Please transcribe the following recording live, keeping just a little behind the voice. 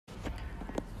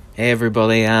Hey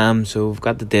everybody, so we've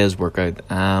got the day's workout.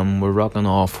 We're rocking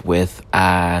off with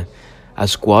a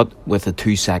squat with a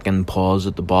 2-second pause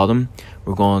at the bottom.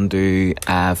 We're going to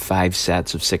do 5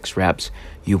 sets of 6 reps.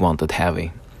 You want it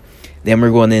heavy. Then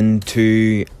we're going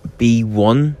into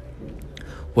B1,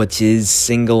 which is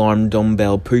single arm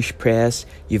dumbbell push press.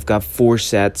 You've got 4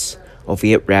 sets of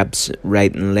 8 reps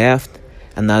right and left,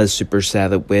 and that is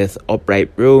supersetted with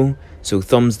upright row. So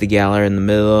thumbs together in the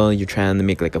middle, you're trying to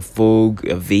make like a vogue,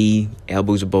 a V,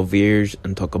 elbows above ears,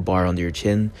 and tuck a bar under your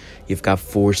chin. You've got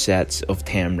 4 sets of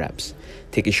 10 reps.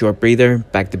 Take a short breather,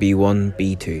 back to B1,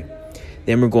 B2.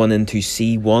 Then we're going into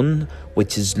C1,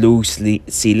 which is low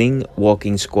ceiling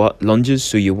walking squat lunges.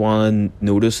 So you want to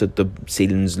notice that the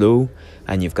ceiling's low,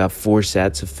 and you've got 4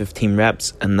 sets of 15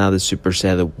 reps, and that is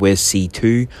supersetted with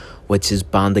C2, which is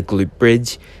banded glute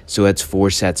bridge. So it's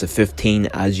 4 sets of 15.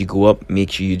 As you go up,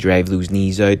 make sure you drive those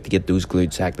knees out to get those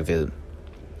glutes activated.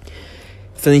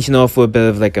 Finishing off with a bit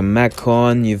of like a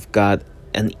Metcon, you've got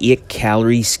an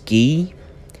 8-calorie ski.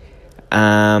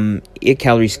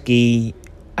 8-calorie ski,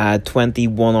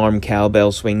 21 arm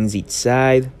cowbell swings each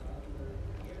side,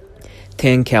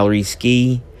 10-calorie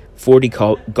ski, 40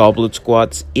 goblet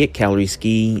squats, 8-calorie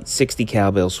ski, 60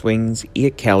 cowbell swings,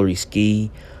 8-calorie ski,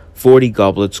 40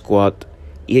 goblet squat,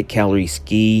 8-calorie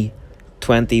ski,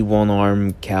 21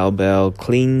 arm cowbell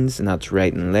cleans, and that's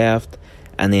right and left,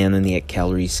 and then an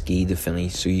 8-calorie ski to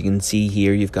finish. So you can see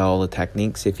here you've got all the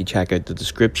techniques. If you check out the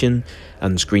description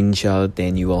and screenshot it,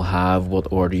 then you will have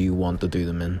what order you want to do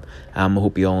them in. I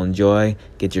hope you all enjoy,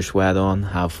 get your sweat on,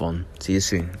 have fun. See you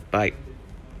soon. Bye.